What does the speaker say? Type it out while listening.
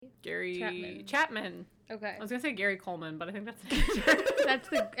Gary Chapman. Okay. I was gonna say Gary Coleman, but I think that's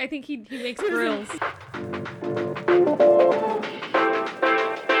I think he makes grills.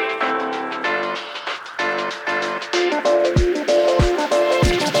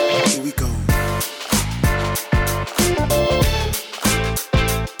 Here we go.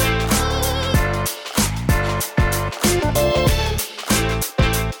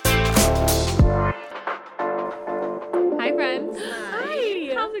 Hi, friends.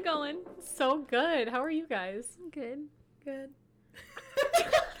 Hi. How's it going? so good. How are you guys? Good. Good.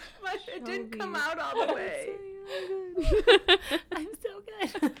 It didn't come out all the way. I'm so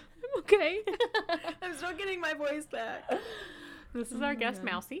good. I'm okay. I'm still getting my voice back. This is our guest,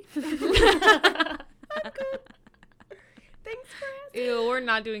 Mousy. I'm good. Thanks for asking. Ew, we're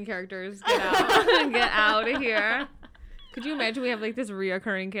not doing characters. Get out. Get out of here. Could you imagine we have like this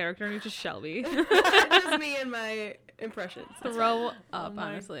reoccurring character and it's just Shelby? It's just me and my impressions. Throw up, Oh my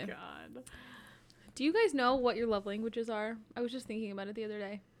honestly. God. Do you guys know what your love languages are? I was just thinking about it the other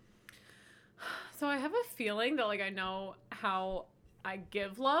day. So I have a feeling that I know how I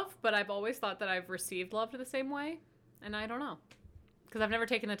give love, but I've always thought that I've received love the same way, and I don't know because I've never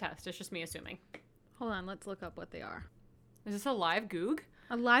taken the test. It's just me assuming. Hold on, let's look up what they are. Is this a live goog?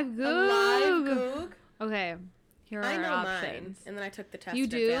 A live goog. A live goog. Okay, here are I our know options. mine, and then I took the test. You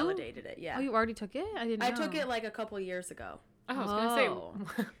and do? Validated it. Yeah. Oh, you already took it? I didn't know. I took it like a couple years ago. Oh, I was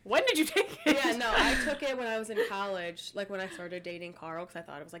gonna say, when did you take it? Yeah, no, I took it when I was in college, like when I started dating Carl, because I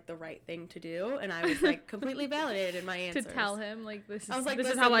thought it was like the right thing to do, and I was like completely validated in my answers. to tell him like this is I was like, this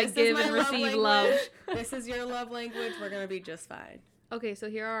is "Listen, how I this is give my and love receive love. language. This is your love language. We're gonna be just fine. Okay, so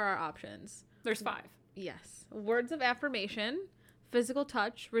here are our options. There's 5. Yes. Words of affirmation, physical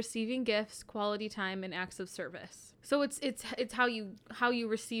touch, receiving gifts, quality time, and acts of service. So it's how you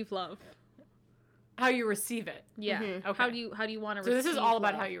receive love. How you receive it. Yeah. Mhm. Okay. How do you want to So receive this is all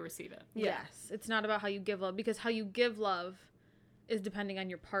about love? how you receive it. Yeah. Yes. It's not about how you give love because how you give love is depending on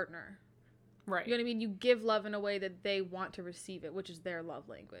your partner. Right. You know what I mean? You give love in a way that they want to receive it, which is their love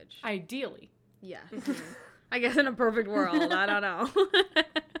language. Ideally. Yes. Mm-hmm. I guess in a perfect world, I don't know.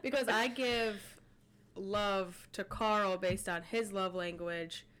 Because I give love to Carl based on his love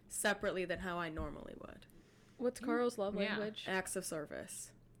language separately than how I normally would. What's Carl's love Yeah. language? Acts of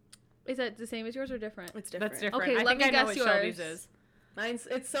service. Is that the same as yours or different? It's different. That's different. Okay, I let think me I know guess what yours. Shelby's is.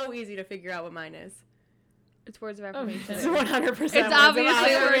 It's so easy to figure out what mine is. It's words of Oh, affirmation. it's 100%. It's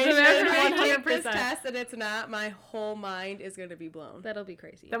obviously words of If I affirmation. take this 100%. test and it's not, my whole mind is going to be blown. That'll be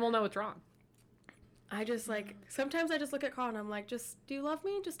crazy. Then we'll know what's wrong. I just sometimes I just look at Carl and I'm like, do you love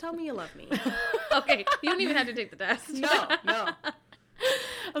me? Just tell me you love me. Okay, you don't even have to take the test. No.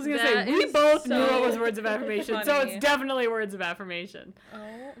 I was going to That say, we is both so knew it was words of affirmation, so funny. it's definitely words of affirmation.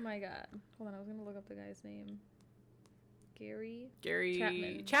 Oh my god. Hold on, I was gonna look up the guy's name. Gary Gary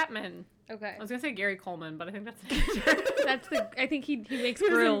Chapman. Chapman. Okay. I was going to say Gary Coleman, but I think that's I think he makes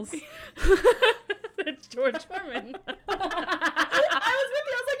grills. That's George Foreman. I was with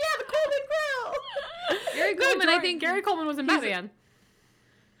you. I was like, yeah, the Coleman Grill. Gary No, Coleman, I George- think Gary Coleman was in Batman.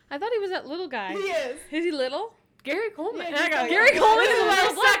 I thought he was that little guy. He is. Is he little? Gary Coleman. Yeah, he's like- Gary Coleman is He's a my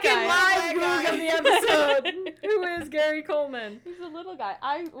little black second guy. live Black goog of guy. the episode. Who is Gary Coleman? He's a little guy.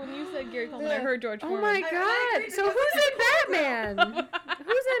 When you said Gary Coleman, I Yeah. heard George Oh Foreman. my I god. agree So because who's it's in a Batman?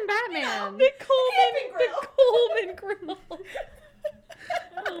 Who's in Batman? The Coleman, Camping the Coleman grill.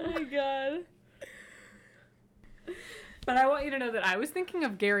 Oh my god. But I want you to know that I was thinking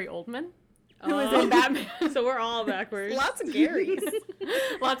of Gary Oldman, who was Oh. in Batman. So we're all backwards. Lots of Garys.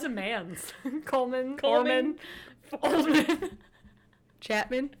 Lots of mans. Coleman, Coleman. Oldman.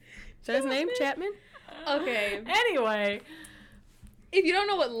 Chapman. Is that his name? Chapman? Okay. Anyway, If you don't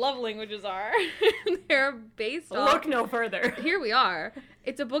know what love languages are, they're based on. look no further. Here we are.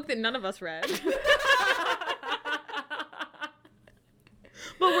 It's a book that none of us read.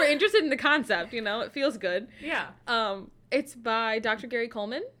 But we're interested in the concept, it feels good. Yeah. It's by Dr. Gary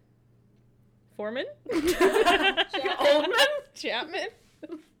Coleman. Foreman? Oldman? Chapman?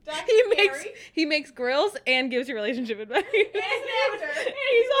 Dr. He makes grills and gives you relationship advice. He's an actor. And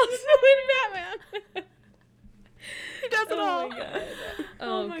he's also in Batman. He does it all. Oh my god.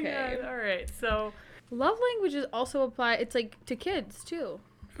 Oh my Okay. god. All right. So Love languages also apply. It's like to kids too.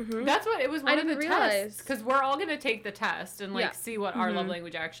 that's what it was. One I of the didn't realize. tests because we're all gonna take the test and Yeah. see what our love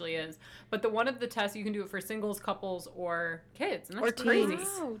language actually is. But the one of the tests you can do it for singles, couples, or kids, and that's Or crazy. teens.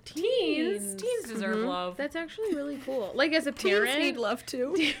 Wow, Teens deserve Mhm. love. That's actually really cool. Like as a Teens parent, need love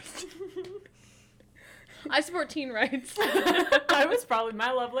too. I support teen rights. I was probably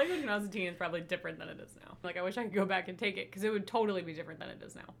my love language when I was a teen is probably different than it is now. Like I wish I could go back and take it because it would totally be different than it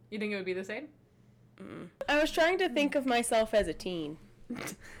is now. You think it would be the same? I was trying to think of myself as a teen.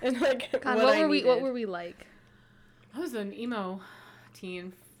 And like God, what I what needed. were we like? I was an emo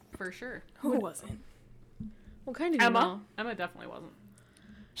teen for sure. Who wasn't? What kind of Emma. emo? Emma definitely wasn't.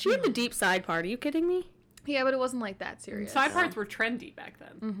 She had the deep side part. Are you kidding me? Yeah, but it wasn't like that serious. Side parts were trendy back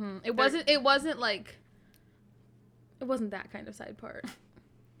then. Mm-hmm. It wasn't like. It wasn't that kind of side part.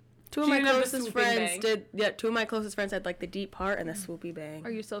 Two of She my didn't have the closest swooping friends bang. did. Yeah, two of my closest friends had like the deep part and the swoopy bang.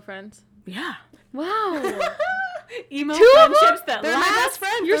 Are you still friends? Yeah, Wow. Emo Two of them? friendships that they're my last. best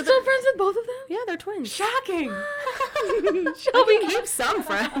friends. You're They're still friends with both of them? yeah, they're twins. Shocking. Shelby keep some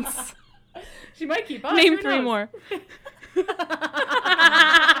friends. She might keep up. Name who 3 knows? more. You're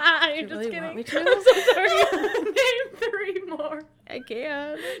You just really kidding. want me to? I'm so sorry. Name 3 more. I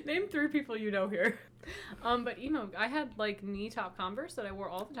can. Name 3 people you know here. But emo, I had like knee top Converse that I wore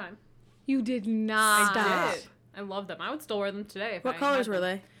all the time. You did not. Stop. did. I love them. I would still wear them today. If What I colors had were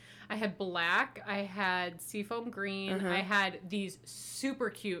them. they? I had black. I had seafoam green. Uh-huh. I had these super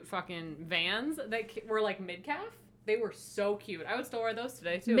cute fucking Vans that were like mid calf. They were so cute. I would still wear those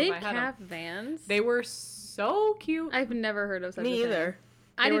today too. if I had them. Mid-calf Vans? They were so cute. I've never heard of such a Me thing. either.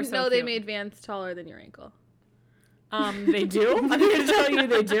 I They were didn't so know they cute. made Vans taller than your ankle. They do. I'm here to tell you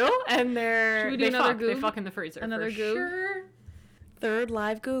they do. And they're Should we do they another fuck. They goog? fuck in the freezer. Another for goog? Sure. Third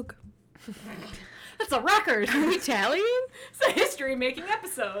live goog. That's a record. Italian? It's a history making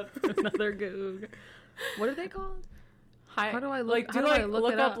episode. Another goog. What are they called? How do I look- Like, how do I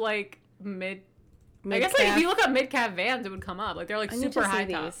look it up up? like mid. I guess like if you look up mid calf Vans, it would come up. Like they're like I need super to see high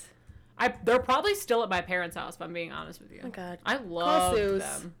top. these. They're probably still at my parents' house. If I'm being honest with you. Oh my god. I love Suze.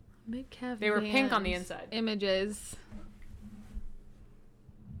 them. Mid-calf They were pink on the Vans. inside. Images.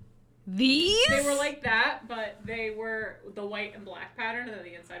 These? They were like that, but they were the white and black pattern, and then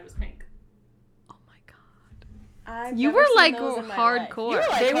the inside was pink. Oh my god. I've You never were, seen like, those in my hardcore. life. You were,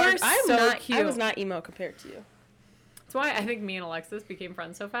 like, They were hard- I'm so not, I cute. was not emo compared to you. That's why I think me and Alexis became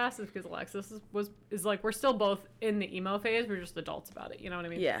friends so fast, is because Alexis is like we're still both in the emo phase. We're just adults about it. You know what I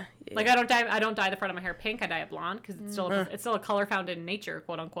mean? Yeah. Like I don't dye the front of my hair pink. I dye it blonde because it's still a color found in nature,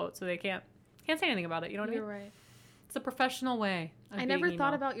 quote unquote. So they can't say anything about it. You know what I You're mean? right. It's a professional way. Of I being never emo.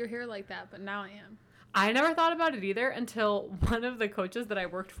 thought about your hair like that, but now I am. I never thought about it either until one of the coaches that I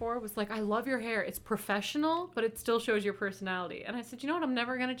worked for was like, "I love your hair. It's professional, but it still shows your personality." And I said, "You know what? I'm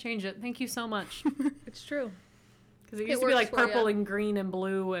never gonna change it. Thank you so much." It's true. Because it It used to be works like for purple ya. and green and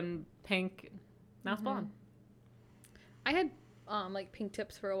blue and pink. Now it's blonde. I had like pink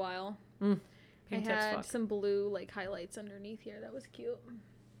tips for a while. Pink I tips, had fuck. some blue like highlights underneath here. That was cute,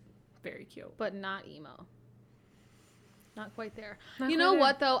 Very cute. but not emo. Not quite there. Not You quite know there.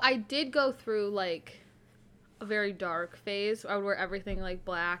 what though? I did go through like a very dark phase. I would wear everything like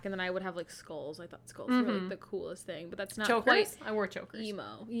black, and then I would have like skulls. I thought skulls were like the coolest thing, but that's not Chokers? quite I wore chokers.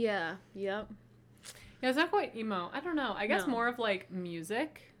 emo. Yeah. Yep. Yeah, it's not quite emo. I don't know. I guess No. more of like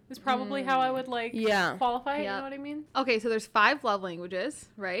music is probably how I would like Yeah. qualify it. You Yeah. know what I mean? Okay, so there's 5 love languages,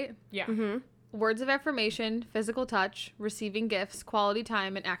 right? Yeah. Mm-hmm. Words of affirmation, physical touch, receiving gifts, quality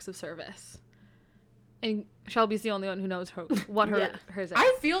time, and acts of service. And Shelby's the only one who knows what Yeah. hers is.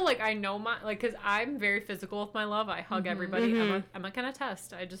 I feel like I know my because I'm very physical with my love. I hug everybody. Mhm. I'm not gonna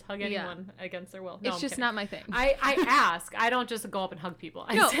test. I just hug Yeah. anyone against their will. No, it's I'm just kidding. not my thing. I ask. I don't just go up and hug people.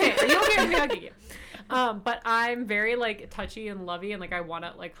 I No. say, "Are you okay with me hugging you?" But I'm very like touchy and lovey, and like I want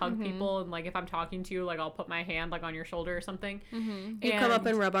to like hug people, and like if I'm talking to you, like I'll put my hand like on your shoulder or something. Mm-hmm. You come up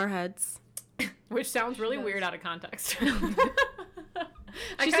and rub our heads. which sounds really does. weird out of context.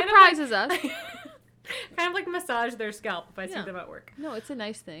 She kind surprises us. Kind of like massage their scalp if I Yeah. see them at work. No, it's a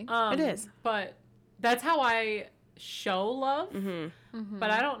nice thing. It is. But that's how I show love. Mm-hmm. Mhm.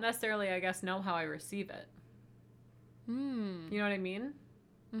 But I don't necessarily, I guess, know how I receive it. Mm. You know what I mean?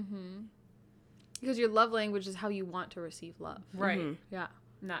 Mm-hmm. Because your love language is how you want to receive love. Right. Mhm. Yeah.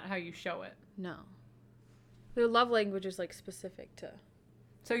 Not how you show it. No. Their love language is like specific to.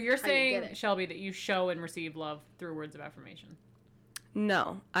 So you're How you saying, get it. Shelby, that you show and receive love through words of affirmation.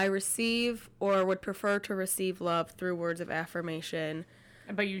 No, I receive or would prefer to receive love through words of affirmation.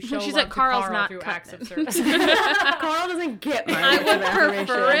 But you show She's love like, to Carl's Carl not through cutting acts of it. service. Carl doesn't get my I words would of affirmation.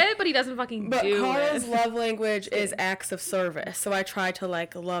 prefer it, but he doesn't fucking But do Carl's it. love language is acts of service, so I try to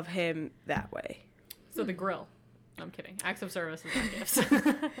like love him that way. So the grill. I'm kidding. Acts of service is not gifts.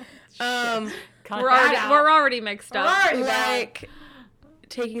 Cut We're that out. already mixed up. Alright. Like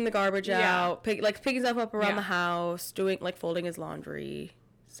taking the garbage Yeah. out, picking stuff up around Yeah. the house, doing like folding his laundry,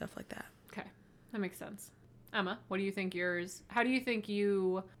 stuff like that. Okay, that makes sense. Emma, what do you think yours? How do you think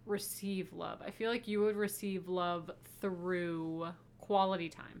you receive love? I feel like you would receive love through quality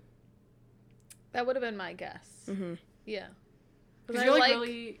time. That would have been my guess. Mm-hmm. Yeah. Because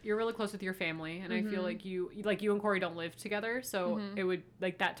you're really close with your family, and I feel like you and Corey don't live together, so it would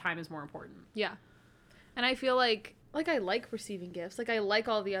like that time is more important. Yeah. And I feel like I like receiving gifts. Like I like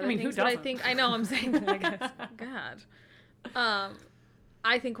all the other who things, but I doesn't? think I know I'm saying that, I guess. God.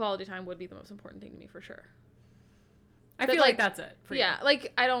 I think quality time would be the most important thing to me for sure. I But, feel like that's it. For Yeah,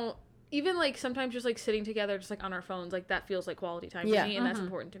 like I don't even like sometimes just like sitting together just like on our phones, like that feels like quality time to me, and that's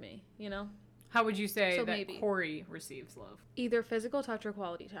important to me, you know? How would you say So that maybe. Corey receives love? Either physical touch or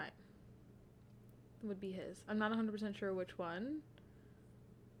quality time would be his. I'm not 100% sure which one,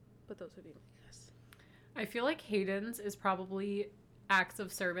 but those would be my guess. I feel like Hayden's is probably acts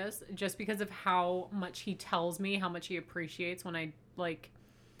of service just because of how much he tells me how much he appreciates when I like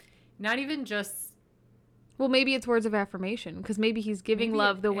not even just Well, maybe it's words of affirmation because maybe he's giving Maybe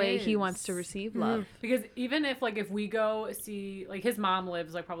love it the way he is. wants to receive love. because even if we go see like his mom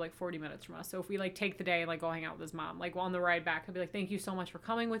lives like probably like 40 minutes from us, so if we like take the day and like go hang out with his mom, like on the ride back I'll be like, thank you so much for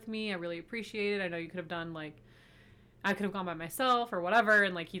coming with me, I really appreciate it, I know you could have done like I could have gone by myself or whatever,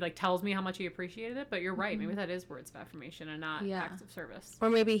 and like he like tells me how much he appreciated it, but you're right, maybe that is words of affirmation and not Yeah. acts of service.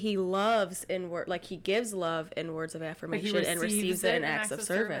 Or maybe he loves in word, like he gives love in words of affirmation and receives it in acts of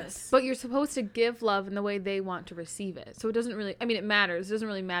service. But you're supposed to give love in the way they want to receive it. So it doesn't really, I mean, it matters. It doesn't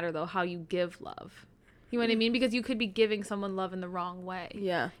really matter, though, how you give love. You know what I mean? Because you could be giving someone love in the wrong way.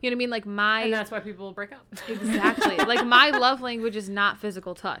 Yeah. You know what I mean? Like And that's why people break up. exactly. Like my love language is not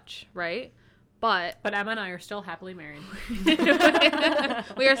physical touch, right? But But Emma and I are still happily married.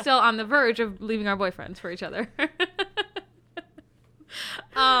 we are still on the verge of leaving our boyfriends for each other.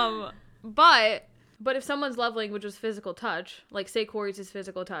 But if someone's love language was physical touch, like say Corey's is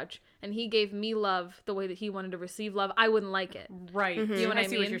physical touch, and he gave me love the way that he wanted to receive love, I wouldn't like it. Right. You know what I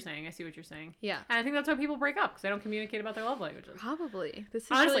see what mean? you're saying. I see what you're saying. Yeah. And I think that's why people break up, because they don't communicate about their love languages. Probably. This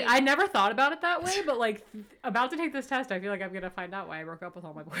is Honestly, really... I never thought about it that way, but like about to take this test, I feel like I'm gonna find out why I broke up with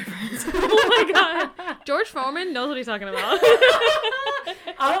all my boyfriends. Oh my god. George Foreman knows what he's talking about.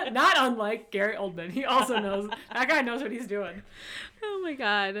 Not unlike Gary Oldman. He also knows. That guy knows what he's doing. Oh my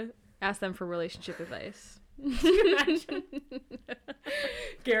god. Ask them for relationship advice. Can you imagine?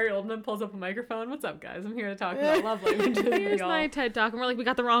 Gary Oldman pulls up a microphone. What's up, guys? I'm here to talk about love languages. Here's y'all. my TED talk, and we're like, we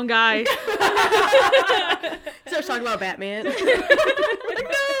got the wrong guy. Starts talking about Batman. Like,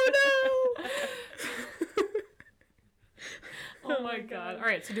 no. Oh my god. All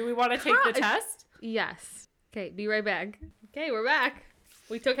right, so do we want to take the test? Yes. Okay, be right back. Okay, we're back.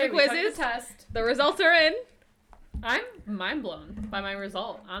 We took Okay, the we quizzes. took the test. The results are in. I'm mind blown by my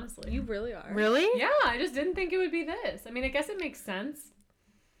result, honestly. You really are. Really? Yeah, I just didn't think it would be this. I mean, I guess it makes sense,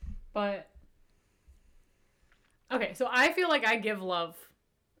 but okay. So I feel like I give love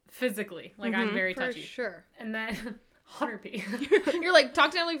physically, like I'm very For touchy, sure. and then 100p. You're like,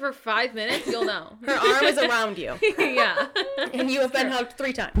 talk to Emily for 5 minutes, you'll know. Her arm is around you, Yeah. and you have been hugged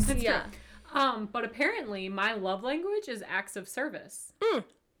 3 times. Yeah. But apparently my love language is acts of service,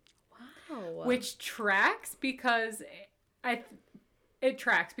 Wow. which tracks because it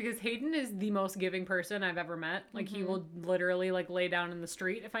tracks because Hayden is the most giving person I've ever met. Like he will literally like lay down in the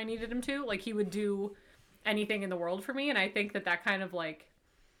street if I needed him to. Like he would do anything in the world for me, and I think that kind of like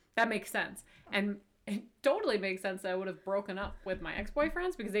that makes sense. And it totally makes sense that I would have broken up with my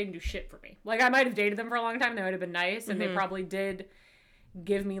ex-boyfriends because they didn't do shit for me. Like I might have dated them for a long time, they might have been nice, and they probably did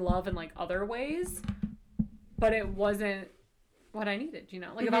give me love in like other ways, but it wasn't what I needed, you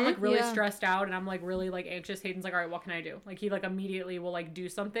know? Like if I'm like really stressed out and I'm like really like anxious, Hayden's like, all right, what can I do? Like he like immediately will like do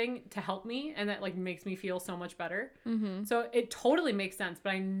something to help me, and that like makes me feel so much better. So it totally makes sense,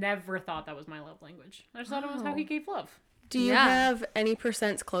 but I never thought that was my love language. I just thought it was how he gave love. Do you have any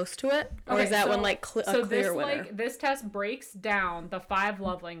percents close to it, or is that one like a clear this, winner? Like this test breaks down the 5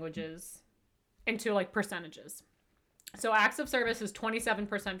 love languages into like percentages. So acts of service is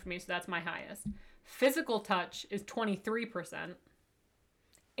 27% for me, so that's my highest. Physical touch is 23%.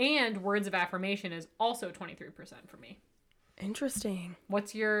 And words of affirmation is also 23% for me. Interesting.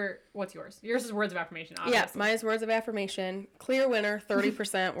 What's yours? Yours is words of affirmation, obviously. Yeah, mine is words of affirmation. Clear winner,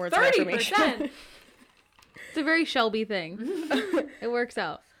 30% words of affirmation. 30%. It's a very Shelby thing. It works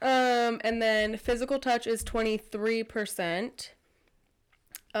out. And then physical touch is 23%.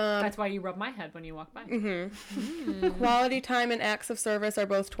 That's why you rub my head when you walk by. Quality time and acts of service are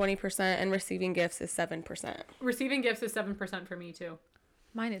both 20%, and receiving gifts is 7%. Receiving gifts is 7% for me too.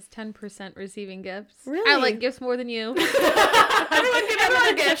 Mine is 10% receiving gifts. Really? I like gifts more than you. Everyone give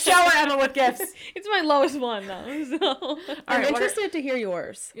Emma gifts. Shower Emma with gifts. It's my lowest one, though. So. All I'm right, what are- interested to hear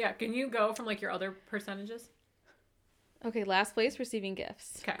yours. Yeah, can you go from like your other percentages? Okay, last place, receiving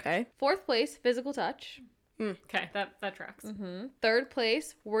gifts. Okay. 4th place, physical touch. Okay, that tracks. Third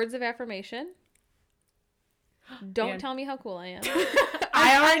place, words of affirmation. Don't Man. tell me how cool I am.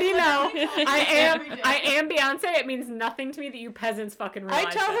 I already know. I am Beyonce. It means nothing to me that you peasants fucking realize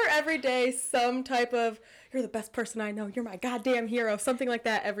I tell that. her every day some type of, you're the best person I know. You're my goddamn hero. Something like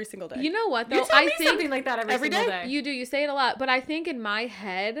that every single day. You know what though? You tell I me think something like that every single day. you do. You say it a lot, but I think in my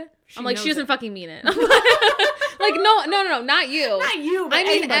head, I'm like, knows she doesn't it. fucking mean it. Like, no, not you. Not you, but I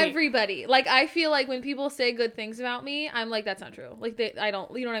mean anybody. everybody. Like, I feel like when people say good things about me, I'm like, that's not true. Like, I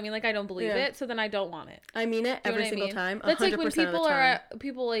don't, you know what I mean? Like, I don't believe Yeah. it, so then I don't want it. I mean it Do you know every what I single mean? time. That's like when 100% of the people time.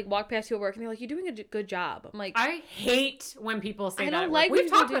 people like walk past you at work and they're like, you're doing a good job. I'm like, I hate when people say I that. don't at work. like when We've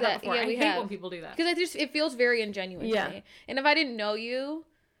people talked do about that. before. Yeah, I we hate have. when people do that. because it feels very ingenuine Yeah. to me. And if I didn't know you,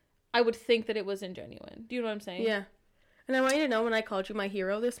 I would think that it was ingenuine. Do you know what I'm saying? Yeah. And I want you to know when I called you my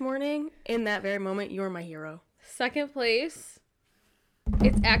hero this morning, in that very moment, you were my hero. Second place,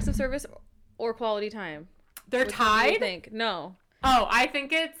 it's acts of service or quality time. They're Which one do you tied? think? No. Oh, I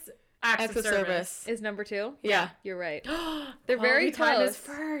think it's acts of service. Is number 2? Yeah. You're right. They're very time close. is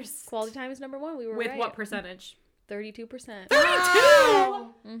first. Quality time is number 1. We were With right. what percentage? 32%. 32.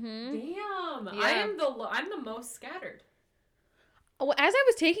 Mm-hmm. Damn. Yeah. I'm the most scattered. Well, as I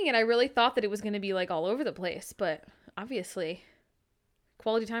was taking it, I really thought that it was going to be like all over the place, but obviously,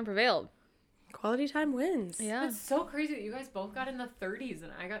 quality time prevailed. Quality time wins. Yeah. It's so crazy that you guys both got in the 30s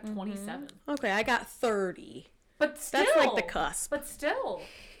and I got 27. Okay, I got 30. But still. That's like the cusp. But still.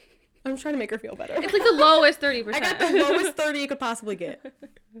 I'm trying to make her feel better. It's like the lowest 30%. I got the lowest 30 you could possibly get.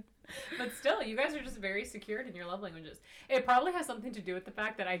 But still, you guys are just very secured in your love languages. It probably has something to do with the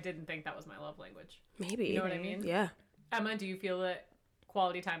fact that I didn't think that was my love language. Maybe. You know what I mean? Yeah. Emma, do you feel that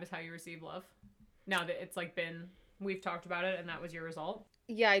quality time is how you receive love? Now that it's like we've talked about it and that was your result?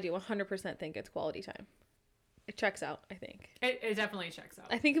 Yeah, I do 100% think it's quality time. It checks out, I think. It definitely checks out.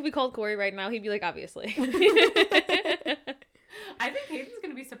 I think if we called Corey right now, he'd be like, obviously. I think Hayden's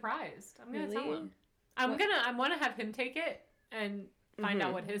gonna be surprised. I'm gonna tell Really? him. I want to have him take it and find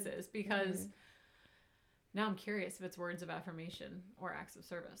out what his is because now I'm curious if it's words of affirmation or acts of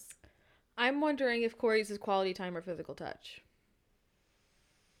service. I'm wondering if Corey's is quality time or physical touch.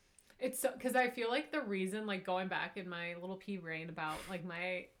 It's because I feel like the reason, like going back in my little pea brain about like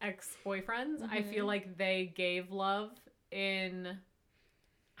my ex-boyfriends, I feel like they gave love in,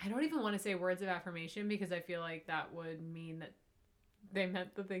 I don't even want to say words of affirmation because I feel like that would mean that they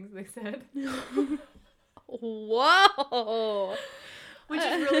meant the things they said. Whoa! Which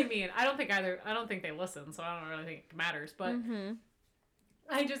is really mean. I don't think they listen, so I don't really think it matters, but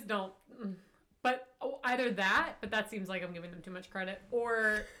I just don't. But either that, but that seems like I'm giving them too much credit,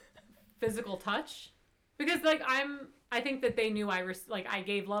 or physical touch, because like I think that they knew I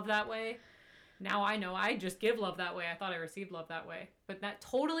gave love that way. Now I know I just give love that way. I thought I received love that way, but that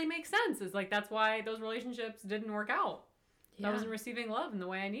totally makes sense. Is like that's why those relationships didn't work out. Yeah. I wasn't receiving love in the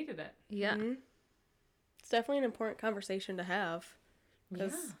way I needed it. Yeah. It's definitely an important conversation to have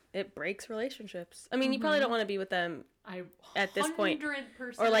because Yeah. it breaks relationships. I mean, you probably don't want to be with them I at this point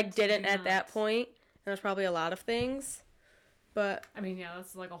 100% or like didn't do at that not. point. And there's probably a lot of things, but I mean, yeah,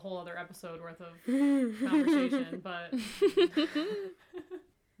 that's like a whole other episode worth of conversation, but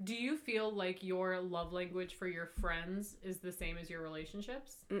do you feel like your love language for your friends is the same as your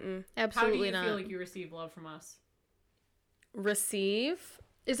relationships? Absolutely How do you not. feel like you receive love from us? receive.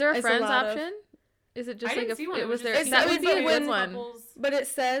 Is there a It's a friends lot of- option? Is it just I like didn't see one. it It was was there? just That it would be was a like good when one. couples- But it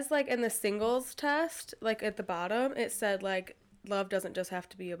says like in the singles test, like at the bottom, it said like love doesn't just have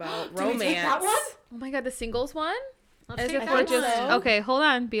to be about Do we romance. take that one? Oh my god, the singles one? Let's As take if that we're one. just okay. Hold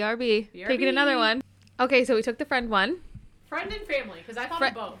on, BRB. Taking another one. Okay, so we took the friend one. Friend and family, because I thought Fri-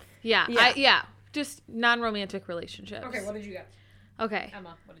 of both. Yeah, Yeah. just non-romantic relationships. Okay, what did you get? Okay,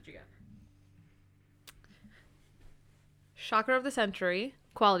 Emma, what did you get? shocker of the century,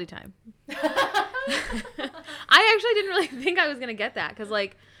 quality time. I actually didn't really think I was gonna get that because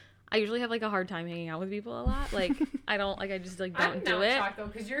like I usually have like a hard time hanging out with people a lot. Like I don't like I just like don't I'm do not it. shocked though,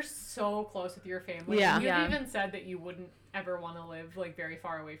 because you're so close with your family. Yeah. You've Yeah. even said that you wouldn't ever want to live like very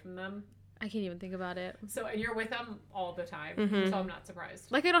far away from them. I can't even think about it. So, and you're with them all the time, so I'm not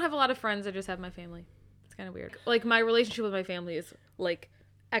surprised. Like I don't have a lot of friends. I just have my family. It's kind of weird. Like my relationship with my family is like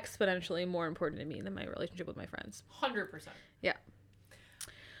exponentially more important to me than my relationship with my friends. 100%. Yeah.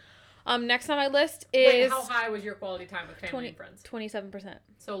 Next on my list Wait, is how high was your quality time with family and friends? 27%.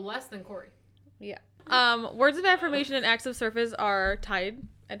 So less than Corey. Yeah. Words of affirmation and acts of service are tied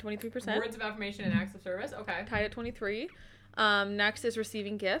at 23%. Words of affirmation and acts of service. Okay. Tied at 23. Next is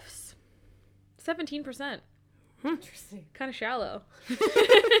receiving gifts. 17%. Interesting. Kind of shallow. But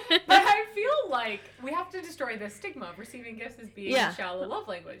I feel like we have to destroy the stigma of receiving gifts as being Yeah. a shallow love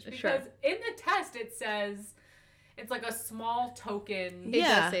language. Because Sure. in the test it says it's like a small token. It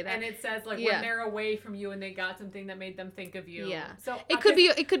Yeah. does say that. And it says like Yeah. when they're away from you and they got something that made them think of you. Yeah. So It could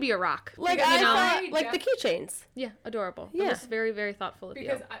be a rock. Like Because, I you know, thought, I like the keychains. Yeah, adorable. Yeah. It was very, very thoughtful of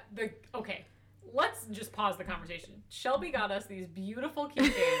because you. okay, let's just pause the conversation. Shelby got us these beautiful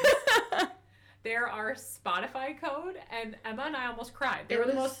keychains. They're our Spotify code, and Emma and I almost cried. They It were the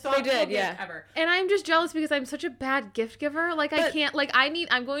was- most thoughtful did, gift yeah. ever. And I'm just jealous because I'm such a bad gift giver. Like, I But- can't, like, I'm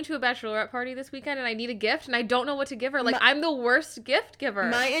going to a bachelorette party this weekend and I need a gift and I don't know what to give her. Like, My- I'm the worst gift giver.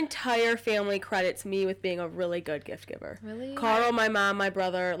 My entire family credits me with being a really good gift giver. Really? Carl, my mom, my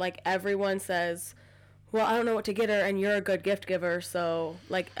brother, like everyone says, well, I don't know what to get her, and you're a good gift giver, so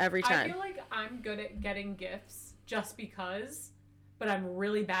like every I time. feel like I'm good at getting gifts just because, but I'm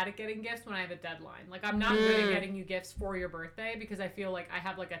really bad at getting gifts when I have a deadline. Like, I'm not good at getting you gifts for your birthday because I feel like I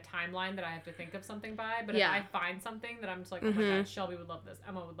have like a timeline that I have to think of something by. But Yeah. if I find something that I'm just like, oh my god, Shelby would love this,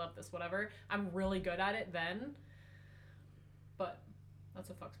 Emma would love this, whatever, I'm really good at it then. But that's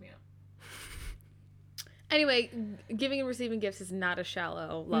what fucks me up. Anyway, giving and receiving gifts is not a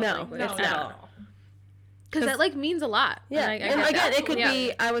shallow love No, language No, It's not at at all. all. Because that, like, means a lot. Yeah, I and get again, that. it could Yeah.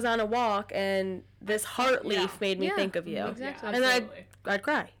 be I was on a walk and this heart leaf Yeah. made me Yeah. think of you. Exactly. Yeah, And then absolutely. I'd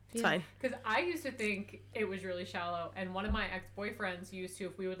cry. It's Yeah. fine. Because I used to think it was really shallow, and one of my ex-boyfriends used to,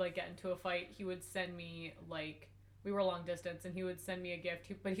 if we would like get into a fight, he would send me like, we were long distance, and he would send me a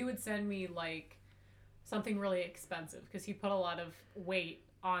gift, but he would send me like something really expensive because he put a lot of weight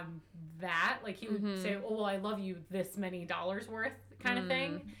on that. Like he would say, "Oh, well, I love you this many dollars worth," kind of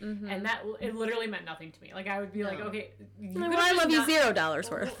thing, and that it literally meant nothing to me. Like I would be like, No. "Okay, you Well, could've I just love you not-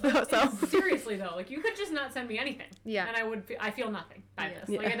 $0 worth. So Seriously though, like you could just not send me anything, Yeah. and I feel nothing by Yeah. this.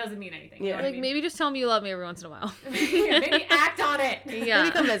 Like Yeah. it doesn't mean anything. Yeah. You know what I Like, mean? maybe just tell me you love me every once in a while. Yeah, maybe act on it. Yeah.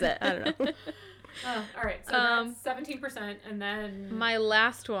 maybe come visit. I don't know. All right, so that's 17%, and then My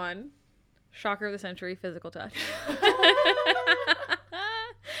last one, shocker of the century, physical touch.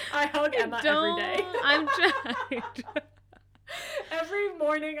 I hug Emma every day. I'm trying. Every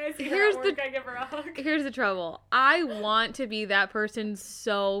morning I see her Here's at the- work, I give her a hug. Here's the trouble. I want to be that person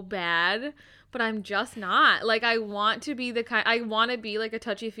so bad, but I'm just not. Like, I want to be I want to be like a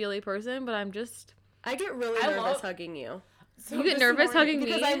touchy-feely person, but I'm just, I get really I nervous love- hugging you. So You get this nervous morning- hugging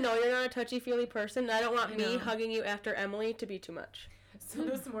Because me? I know you're not a touchy-feely person, and I don't want I me know. hugging you after Emily to be too much. So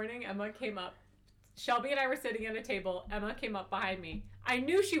this morning Emma came up. Shelby and I were sitting at a table. Emma came up behind me. I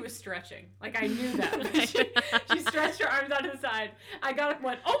knew she was stretching. Like I knew that. she stretched her arms out to the side. I got up and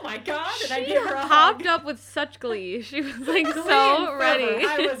went, "Oh my god!" And I she gave her a hopped hug. up with such glee. She was like Glee so and fervor. ready.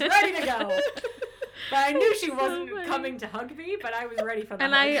 I was ready to go. But I knew she So wasn't funny. coming to hug me, but I was ready for the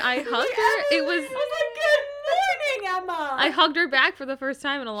And hug. I hugged her. It was, I was like, "Good morning, Emma." I hugged her back for the first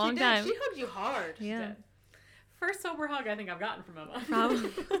time in a long she did. time. She hugged you hard. Yeah. Did. First sober hug I think I've gotten from Emma.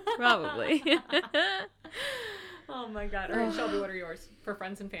 Probably. Oh my god. All right, Shelby, what are yours for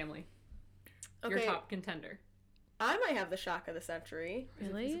friends and family? Your Okay, top contender. I might have the shock of the century. Is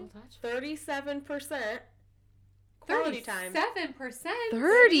it Really? physical touch? 37% quality time. 7%.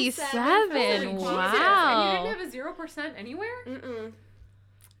 37. Jesus, And you Wow. didn't have a 0% anywhere? Mm-mm.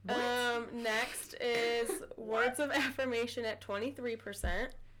 What? Next is words of affirmation at 23%.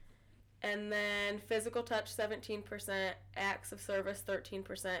 And then physical touch 17%, acts of service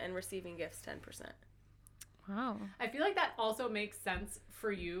 13%, and receiving gifts 10%. Wow. I feel like that also makes sense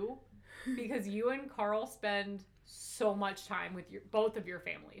for you because you and Carl spend so much time with both of your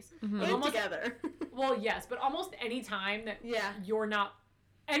families. Mhm. And Almost- together. Well, yes, but almost any time that Yeah.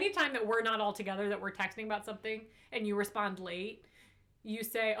 anytime that we're not all together, that we're texting about something and you respond late, you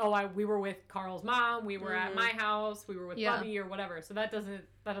say, "Oh, we were with Carl's mom, we were at my house, we were with Yeah. Bubby," or whatever. So that doesn't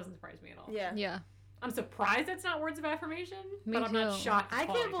surprise me at all. Yeah. Yeah. I'm surprised it's not words of affirmation, Me but I'm not too. shocked. I it's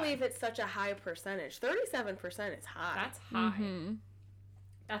can't quality believe time. it's such a high percentage. 37% is high. That's high. Mhm.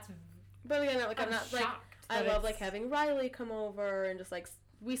 That's But again, like I'm I'm not like shocked. I that love it's- like having Riley come over and just like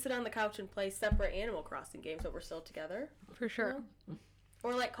we sit on the couch and play separate Animal Crossing games, but we're still together. For sure.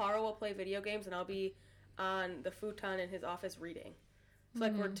 Or like Carl will play video games and I'll be on the futon in his office reading. So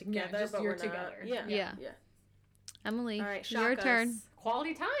like we're together, just but you're we're together. not. Yeah. Yeah. Yeah. Emily, All right, your shock turn. us.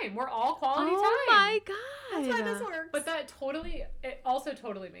 quality time. We're all quality Oh time. my god. That's why this works. But it also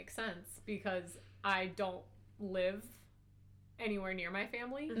totally makes sense because I don't live anywhere near my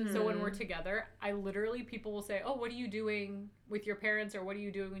family. So when we're together, people will say, "Oh, what are you doing with your parents?" or "What are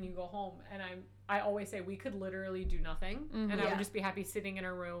you doing when you go home?" And I always say we could literally do nothing and I Yeah. would just be happy sitting in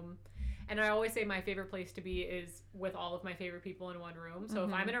a room. And I always say my favorite place to be is with all of my favorite people in one room. So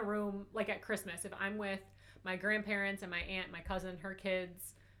if I'm in a room like at Christmas, if I'm with my grandparents and my aunt, my cousin, her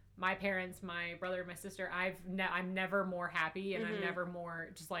kids, my parents, my brother, my sister, I'm never more happy and I'm never more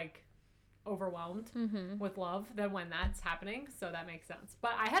just like overwhelmed Mm-hmm. with love than when that's happening. So that makes sense.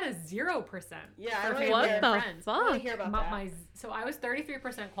 But I had a 0% Yeah, I for wanna family hear What and the friends. I want to fuck? hear about My, that. my, so I was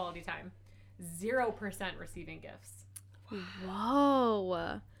 33% quality time, 0% receiving gifts,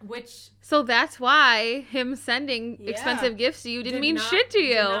 Whoa. which So that's why him sending Yeah. expensive gifts to you didn't did mean not- shit to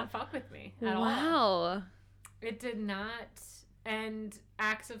you. Did not fuck with me at all. Wow. It did not. And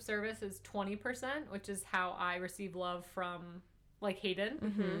acts of service is 20%, which is how I receive love from like Hayden.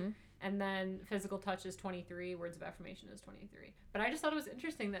 Mm-hmm. And then physical touch is 23, words of affirmation is 23. But I just thought it was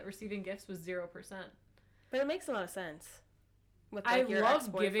interesting that receiving gifts was 0%. But it makes a lot of sense. With, I like, your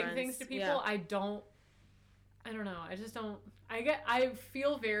love giving ex-boyfriends. things to people. Yeah. I don't know. I just don't I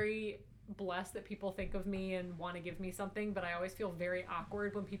feel very blessed that people think of me and want to give me something, but I always feel very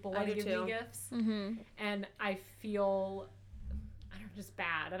awkward when people I want to do give too. me gifts. Mm-hmm. And I feel just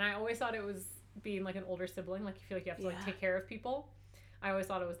bad. And I always thought it was being like an older sibling, like you feel like you have to like Yeah. take care of people. I always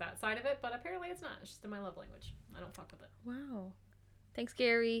thought it was that side of it, but apparently it's not. It's just in my love language. I don't fuck with it. Wow. Thanks,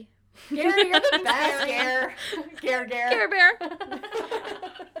 Gary. Gary, you're the best, Gary. Gare. Gare Bear.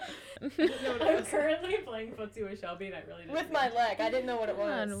 I'm currently playing footsie with Shelby, and I really didn't With know. my leg. I didn't know what it Come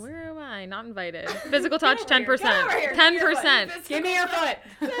was. on, where am I? Not invited. Physical touch, Get over here. 10%. Get over here. Give me your foot.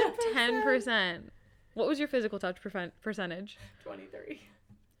 10%. Give me your foot. 10%. What was your physical touch percentage? 23.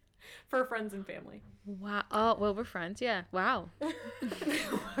 For friends and family. Wow. Oh, well, we're friends. Yeah. Wow. Oh,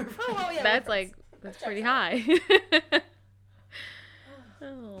 well, yeah, That's we're like, friends. that's Checks pretty out. high.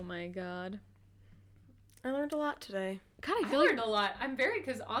 Oh my God. I learned a lot today. God, I I feel like learned a lot. I'm very,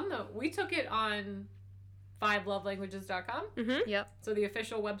 because we took it on 5lovelanguages.com. Mm-hmm. Yep. So the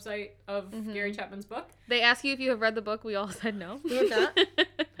official website of Mhm. Gary Chapman's book. They ask you if you have read the book. We all said no. We have not. If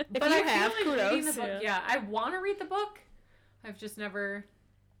But you I have, feel like reading kudos. the book, yeah, I want to read the book. I've just never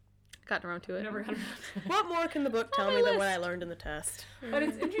Gotten around to it. gotten around to it. What more can the book tell On me my than what list. I learned in the test? But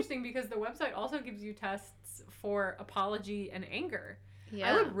it's interesting because the website also gives you tests for apology and anger.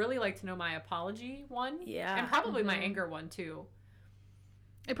 Yeah. I would really like to know my apology one. Yeah. And probably my Mhm. anger one too.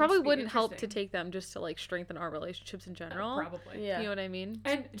 It probably Must be wouldn't help to interesting. take them just to like strengthen our relationships in general. Probably. Yeah. You know what I mean?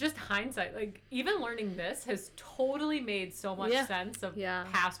 And just hindsight, like even learning this has totally made so much Yeah. sense of Yeah.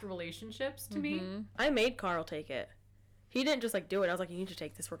 past relationships to me. Mhm. I made Carl take it. He didn't just like do it. I was like, you need to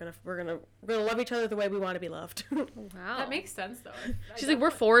take this. We're gonna love each other the way we want to be loved. Wow. That makes sense though. She's like,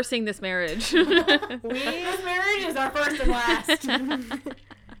 we're forcing this marriage. We This marriage is our first and last.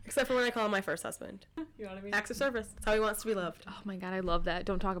 except for when I call him my first husband. You know what I mean? Acts of service. That's how he wants to be loved. Oh my God, I love that.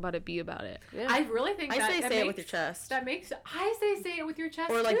 Don't talk about it, be about it. Yeah. I really think I that say that say it makes, with your chest. That makes I say it with your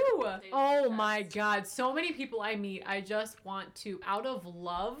chest Or, like- too. Oh my god, so many people I meet, I just want to out of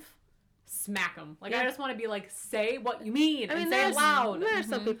love smack them. Like I Yeah. just want to be like, say what you mean I mean, and say it there's loud. There's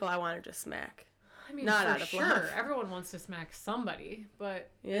some Mhm. people I want to just smack. I mean, Not for out of sure, love. everyone wants to smack somebody, but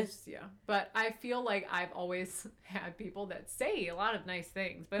Yeah. it's, yeah. But I feel like I've always had people that say a lot of nice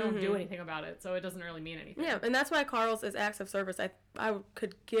things, but don't do Mhm. anything about it, so it doesn't really mean anything. Yeah, and that's why Carl's is acts of service. I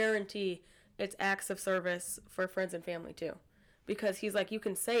could guarantee it's acts of service for friends and family too. Because he's like, you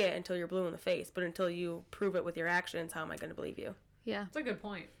can say it until you're blue in the face, but until you prove it with your actions, how am I going to believe you? Yeah. That's a good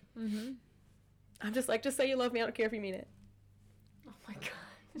point. Mm-hmm. I'm just like, just say you love me. I don't care if you mean it. Oh my god.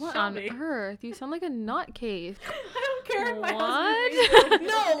 What Shelby. on earth? You sound like a nutcase. I don't care if my What? husband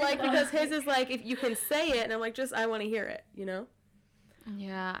means it. No, like, because his is like, if you can say it, and I'm like, I want to hear it, you know?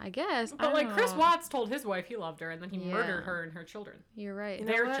 Yeah, I guess. I But like don't Chris know. Watts told his wife he loved her, and then he Yeah. murdered her and her children, You're right. You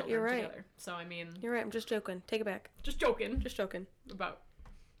know their what? children You're right. together. So I mean, You're right. I'm just joking. Take it back. just joking Just joking. about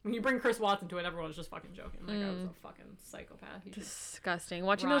when you bring Chris Watts into it, everyone's just fucking joking. Like I was a fucking psychopath. Disgusting.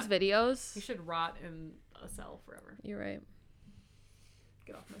 Watching Rot. those videos. He should rot in a cell forever. You're right.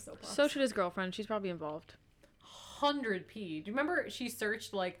 Get off my soapbox. So should his girlfriend. She's probably involved. 100p. Do you remember she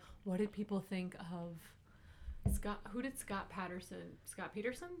searched like what did people think of Scott? Who did Scott Peterson? Scott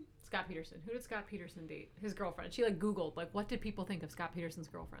Peterson? Who did Scott Peterson date? His girlfriend. She like Googled like what did people think of Scott Peterson's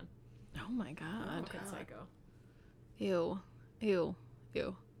girlfriend? Oh my God. Fucking psycho. Ew. Ew.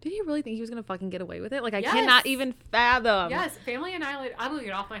 Ew. Did he really think he was gonna fucking get away with it? Like I Yes. cannot even fathom. Yes, family annihilate. I'm gonna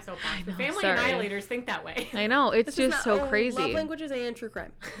get off my soapbox. The know, family sorry. annihilators think that way. I know. It's This is just not- so oh, crazy. Love languages and true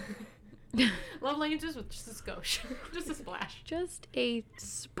crime. Love languages with just a skosh, just a splash. Just a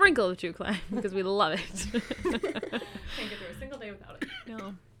sprinkle of true crime because we love it. Can't get through a single day without it.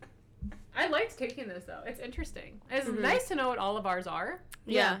 No. I liked taking this though. It's interesting. It's Mhm. nice to know what all of ours are.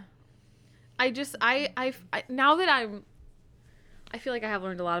 Yeah. I now that I feel like I have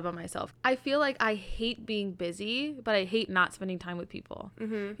learned a lot about myself. I feel like I hate being busy, but I hate not spending time with people.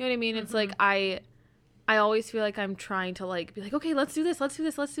 Mm-hmm. You know what I mean? It's like I always feel like I'm trying to like be like, okay, let's do this.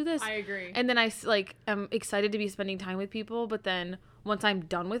 I agree. And then I like am excited to be spending time with people, but then once I'm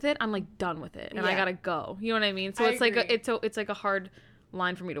done with it, I'm like done with it and I Yeah. gotta go. You know what I mean? So I it's like agree. it's like a hard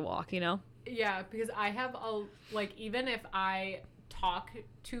line for me to walk, you know? Yeah, because I have like, even if I talk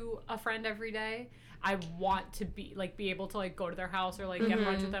to a friend every day, I want to be able to like go to their house or like get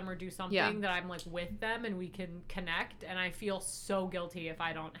brunch with them or do something that I'm like with them and we can connect. And I feel so guilty if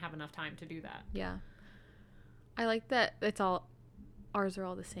I don't have enough time to do that. Yeah. I like that ours are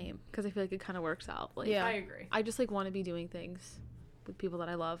all the same because I feel like it kind of works out. Like, Yeah. I agree. I just like want to be doing things with people that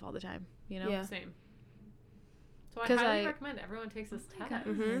I love all the time, you know? Yeah. Same. So I 'Cause highly I- recommend everyone takes this test.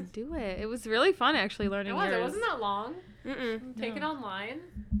 Mhm. Do it. It was really fun actually learning It was. yours. It wasn't that long. Mm-mm. Take it online.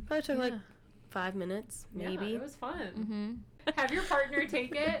 Probably took like Yeah. 5 minutes, maybe. Yeah, it was fun. Mm-hmm. Have your partner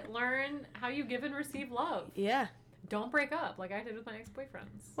take it. Learn how you give and receive love. Yeah. Don't break up like I did with my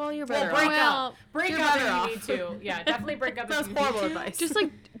ex-boyfriends. Well, you're Well, better break off. Well, up. Break you're up better if you off. need to. Yeah, definitely break up if That's you horrible need to. advice. just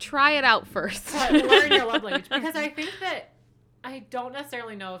like try it out first. But learn your love language. Because I think that I don't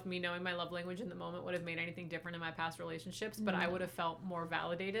necessarily know if me knowing my love language in the moment would have made anything different in my past relationships, but I would have felt more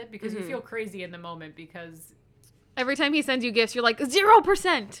validated because you feel crazy in the moment because Every time he sends you gifts, you're like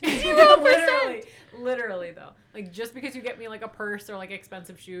 0%. 0%. Literally though. Like just because you get me like a purse or like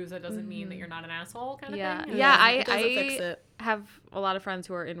expensive shoes, that doesn't mean that you're not an asshole kind of Yeah. thing. Yeah, It doesn't fix I it. have a lot of friends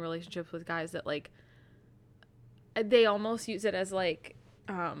who are in relationships with guys that like they almost use it as like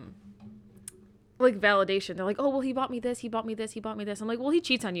validation. They're like, "Oh, well he bought me this, he bought me this, he bought me this." I'm like, "Well, he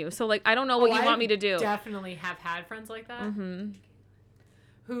cheats on you." So like I don't know what you I want me to do. Definitely have had friends like that. Mhm.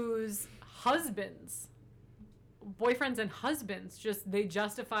 Whose husbands, boyfriends and husbands, they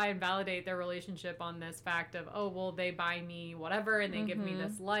justify and validate their relationship on this fact of, oh, well, they buy me whatever and they give me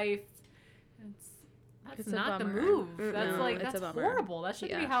this life. That's It's a not the bummer. move. Mm-mm. That's No, like, it's a that's bummer. horrible. That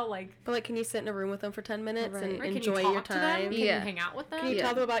shouldn't be Yeah. how, like, But like, can you sit in a room with them for 10 minutes Right. and right, can enjoy you talk your to them? time? Can Yeah. you hang out with them? Can you Yeah.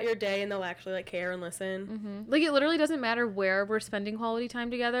 tell them about your day and they'll actually like care and listen? Like it literally doesn't matter where we're spending quality time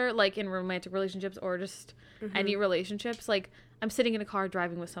together, like in romantic relationships or just any relationships. Like I'm sitting in a car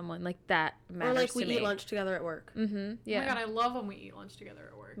driving with someone, like that matters Or like we to me. eat lunch together at work. Mm-hmm. Oh Yeah. my God, I love when we eat lunch together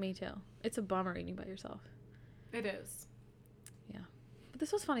at work. Me too. It's a bummer eating by yourself. It is. But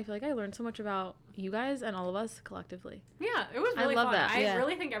this was fun. I feel like I learned so much about you guys and all of us collectively. Yeah, it was I really love fun. that. I Yeah.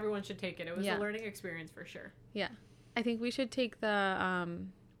 really think everyone should take it. It was Yeah. a learning experience for sure. I think we should take the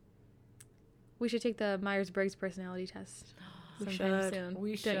Myers-Briggs personality test We sometime should. soon.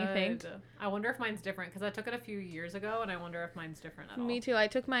 We Don't you think? I wonder if mine's different because I took it a few years ago, and I wonder if mine's different at all. Me too. I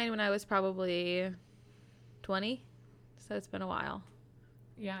took mine when I was probably 20, so it's been a while.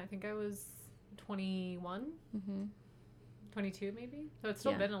 Yeah, I think I was 21, Mm-hmm. 22 maybe. So it's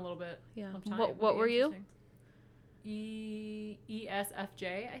still Yeah. been a little bit Yeah. of time. What It'll be were you? interesting.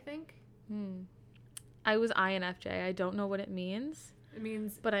 ESFJ, I think. I was INFJ. I don't know what it means, It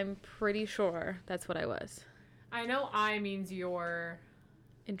means, but I'm pretty sure that's what I was. I know I means you're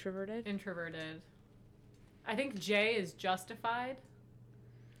Introverted. introverted. I think J is justified.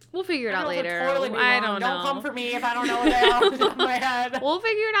 We'll figure it I out don't know, later. totally be I wrong. don't know. Don't come for me if I don't know what they are off the top of my head. We'll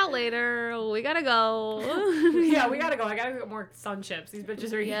figure it out later. We gotta go. Yeah, we gotta go. I gotta get more sun chips. These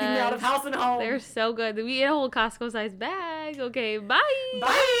bitches are eating me out of Yes. house and home. They're so good. We ate a whole Costco-sized bag. Okay, bye.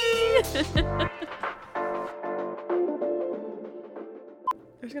 Bye.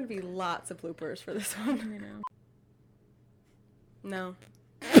 There's gonna be lots of bloopers for this one. I know. No.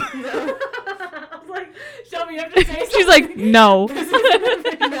 I was like, Shelby, you have to say something. She's like, no. This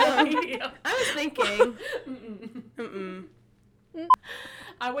isn't a No. video. I was thinking. Mm-mm. Mm-mm.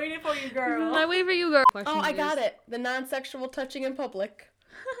 I waited for you, girl. I wait for you, girl. Oh, I got it. The non-sexual touching in public.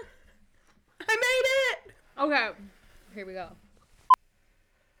 I made it. Okay. Here we go.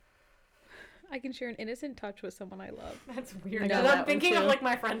 I can share an innocent touch with someone I love. That's weird. I know 'cause that I'm one thinking of too. like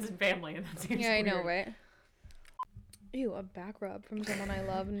my friends and family, and that seems weird. right? Ew, a back rub from someone I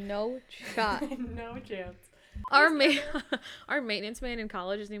love. No shot. No chance. Our maintenance man in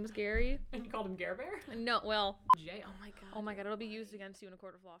college, his name was Gary. And you called him Gare Bear? No, well, Jay. Oh my god. oh my god, it'll be used against you in a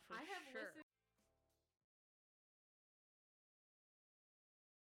court of law for I have sure. listened